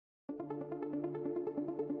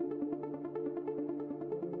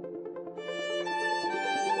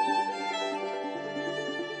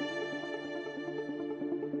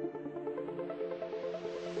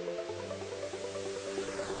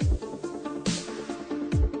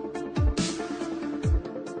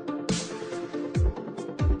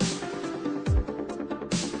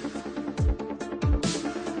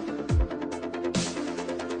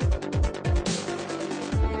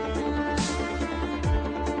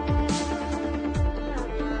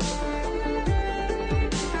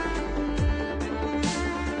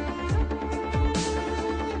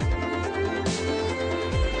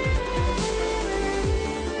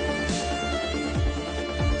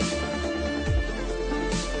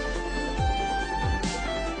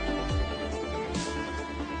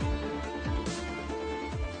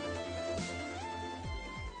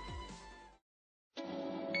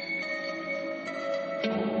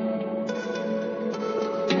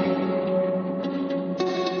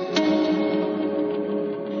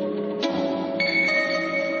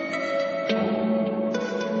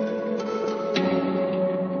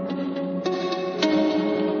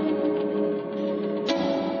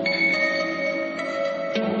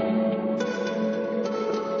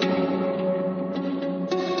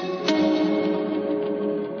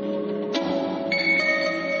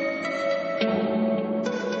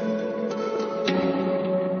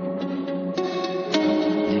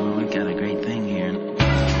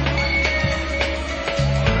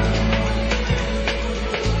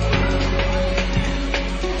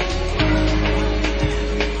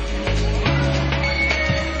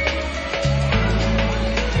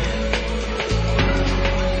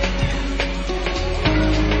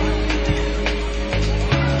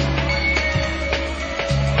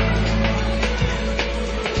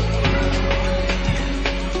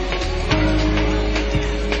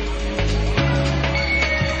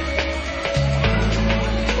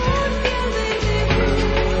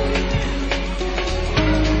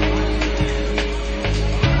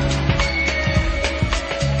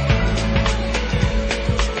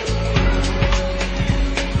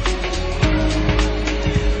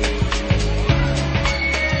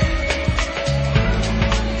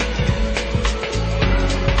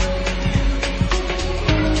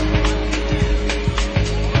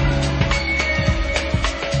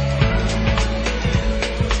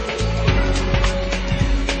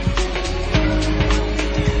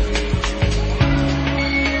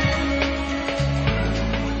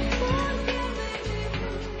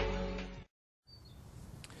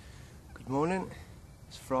Morning,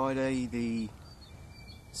 it's Friday the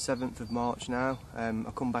 7th of March now. I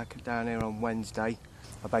come back down here on Wednesday.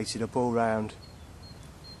 I baited up all round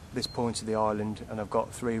this point of the island and I've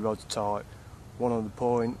got 3 rods tight. One on the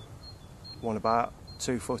point, one about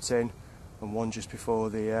 2 foot in and one just before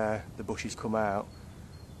the bushes come out.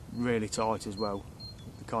 Really tight as well,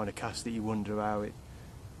 the kind of cast that you wonder how it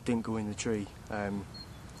didn't go in the tree.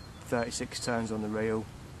 36 turns on the reel,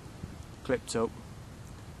 clipped up.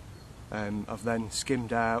 I've then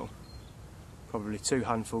skimmed out probably 2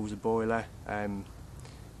 handfuls of boiler, and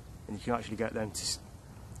you can actually get them to,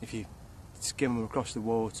 if you skim them across the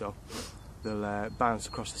water, they'll bounce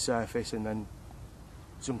across the surface and then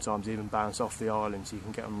sometimes even bounce off the island, so you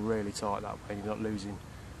can get them really tight that way, you're not losing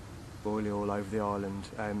boiler all over the island.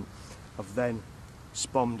 I've then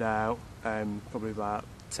spommed out probably about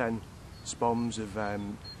 10 spoms of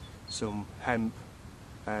some hemp,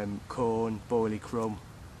 corn, boilie crumb,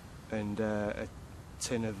 and a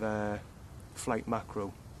tin of flake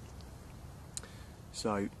mackerel.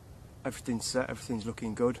 So everything's set, everything's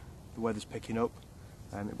looking good, the weather's picking up.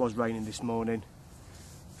 It was raining this morning.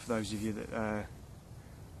 For those of you that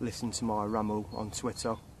listen to my ramble on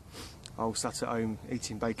Twitter, I was sat at home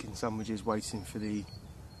eating bacon sandwiches waiting for the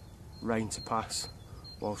rain to pass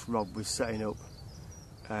whilst Rob was setting up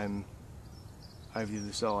over the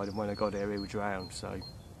other side, and when I got here he was drowned, so,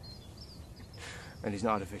 and he's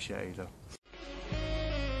not had a fish yet either.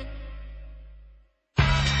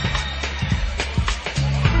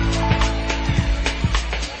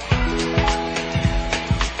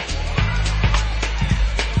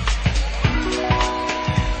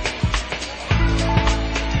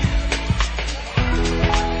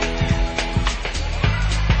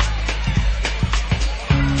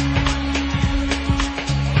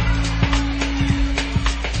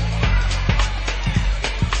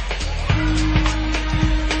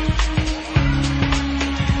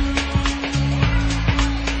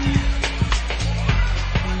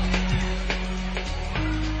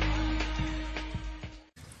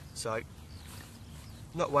 So,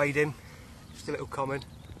 not weighed him, just a little common,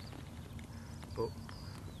 but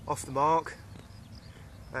off the mark,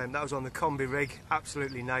 That was on the combi rig,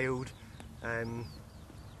 absolutely nailed.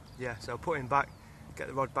 Yeah, so I'll put him back, get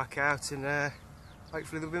the rod back out, and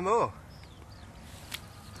hopefully there'll be more.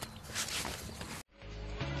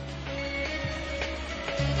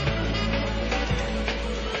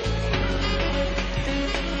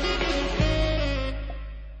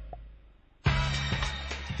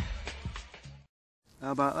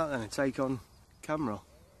 How about that then, a take on camera?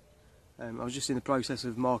 I was just in the process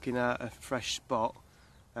of marking out a fresh spot,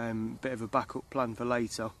 bit of a backup plan for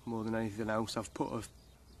later more than anything else. I've put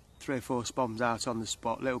 3 or 4 spoms out on the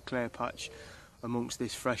spot, little clear patch amongst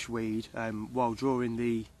this fresh weed. While drawing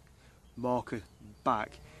the marker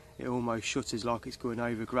back, it almost shutters like it's going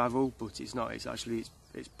over gravel, but it's not. It's actually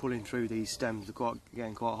it's pulling through these stems. They're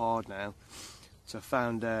getting quite hard now. So I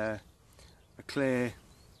found a clear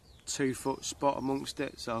 2-foot spot amongst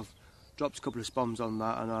it, so I've dropped a couple of spoms on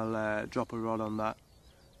that, and I'll drop a rod on that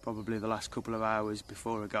probably the last couple of hours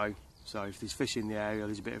before I go. So if there's fish in the area,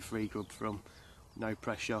 there's a bit of free grub from, no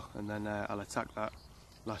pressure, and then I'll attack that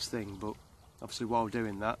last thing. But obviously while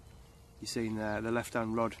doing that, you've seen the left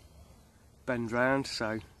hand rod bend round,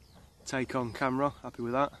 so take on camera, happy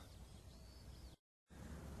with that.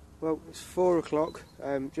 Well, it's 4 o'clock,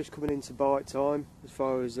 just coming into bite time as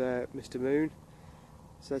far as Mr. Moon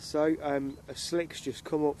says so. A slick's just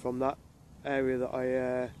come up from that area that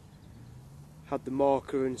I had the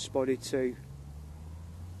marker and spotted to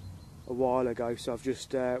a while ago, so I've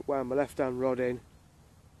just wound my left hand rod in,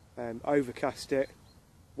 overcast it,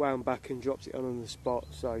 wound back and dropped it on the spot.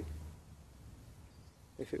 So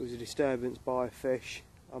if it was a disturbance by a fish,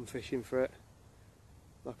 I'm fishing for it.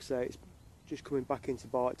 Like I say, it's just coming back into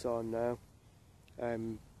bite time now.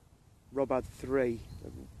 Rob had 3,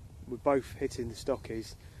 we're both hitting the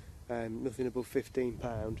stockies, nothing above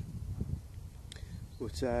 £15.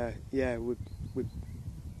 But yeah, we're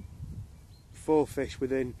 4 fish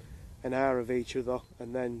within an hour of each other,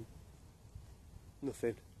 and then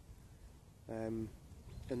nothing. And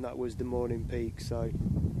that was the morning peak. So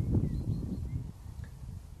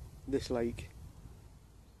this lake,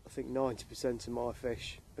 I think 90% of my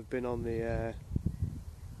fish have been on the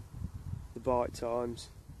bite times.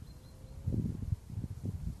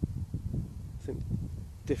 I think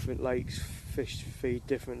different lakes fish feed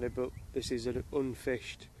differently, but this is an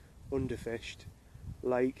unfished, underfished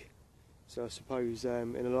lake. So I suppose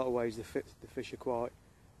in a lot of ways the fish are quite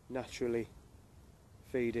naturally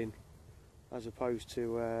feeding, as opposed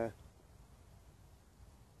to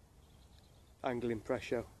angling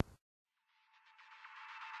pressure.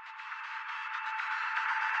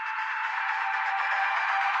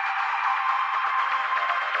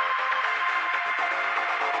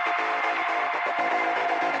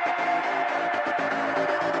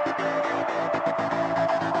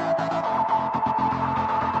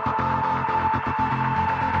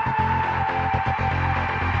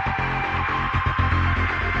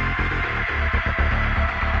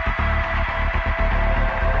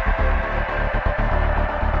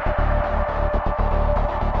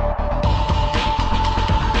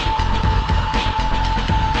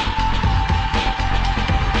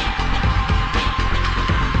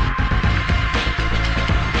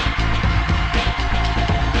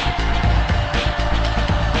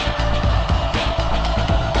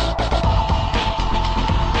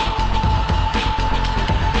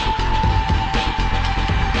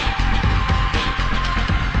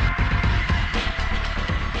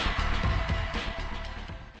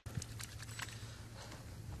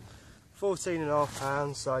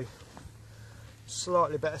 £14.5, so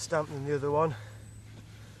slightly better stamp than the other one,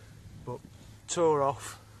 but tore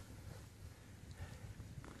off,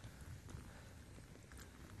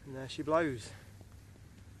 and there she blows.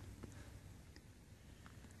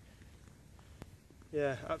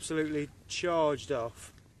 Yeah, absolutely charged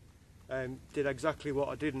off. Did exactly what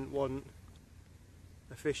I didn't want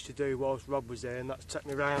a fish to do whilst Rob was there, and that's take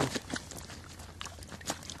me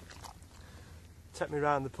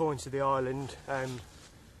round the point of the island.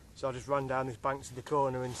 So I just ran down this bank to the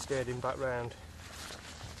corner and steered him back round.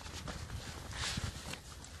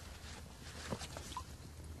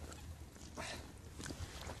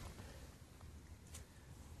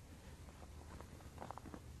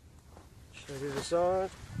 Show you the other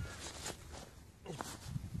side.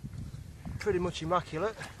 Pretty much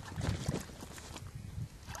immaculate.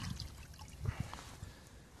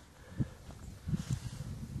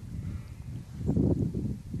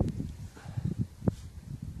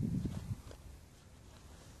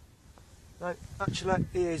 No, actually,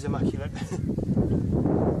 he is immaculate.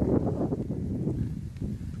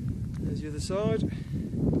 There's the other side.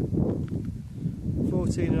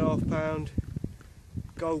 £14.5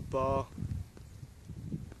 gold bar,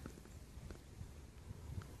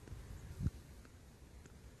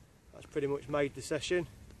 pretty much made the session.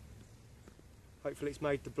 Hopefully it's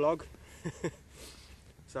made the blog.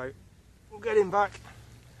 So we'll get him back.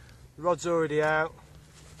 The rod's already out.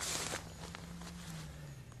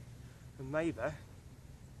 And maybe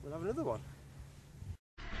we'll have another one.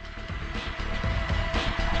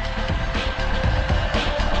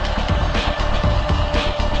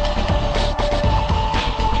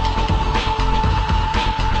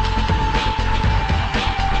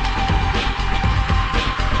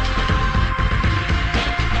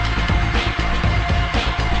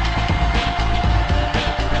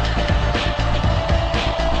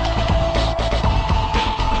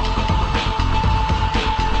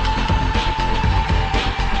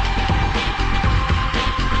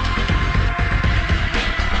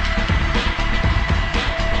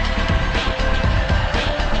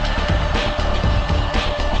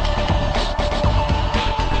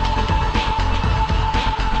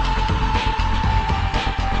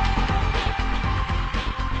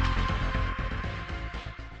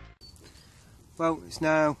 Well, it's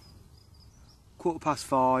now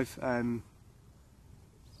 5:15.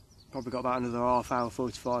 Probably got about another half hour,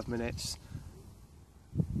 45 minutes.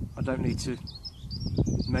 I don't need to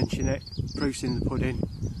mention it. Proof's in the pudding.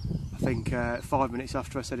 I think 5 minutes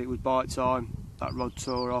after I said it was bite time, that rod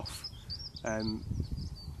tore off. Bang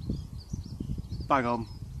on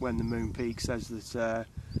when the moon peak says that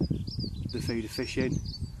the feed are fishing.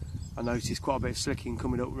 I noticed quite a bit of slicking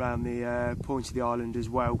coming up around the point of the island as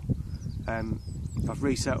well. I've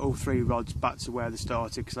reset all 3 rods back to where they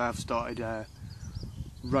started because I have started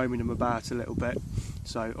roaming them about a little bit.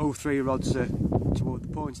 So all 3 rods are toward the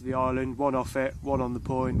point of the island, 1 off it, 1 on the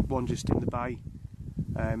point, 1 just in the bay.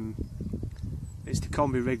 It's the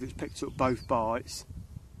combi rig that's picked up both bites.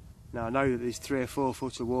 Now I know that there's 3 or 4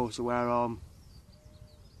 foot of water where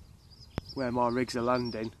my rigs are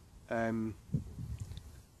landing. So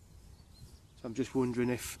I'm just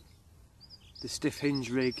wondering if the stiff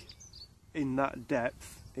hinge rig in that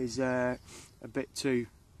depth is a bit too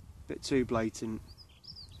blatant.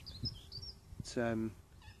 I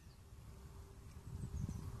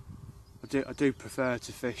do prefer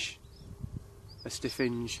to fish a stiff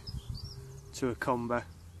hinge to a comber,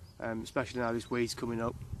 especially now this weed's coming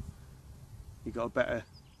up. You've got a better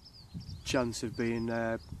chance of being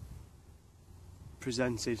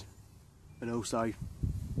presented, and also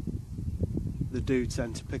they do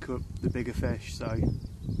tend to pick up the bigger fish. So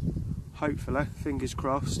hopefully, fingers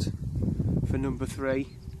crossed, for number 3,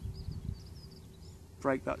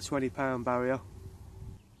 break that 20-pound barrier.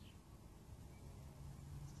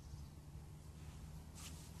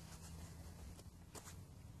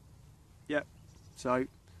 Yep, so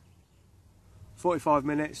 45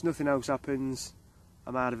 minutes, nothing else happens,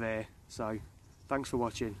 I'm out of here. So thanks for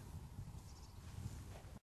watching.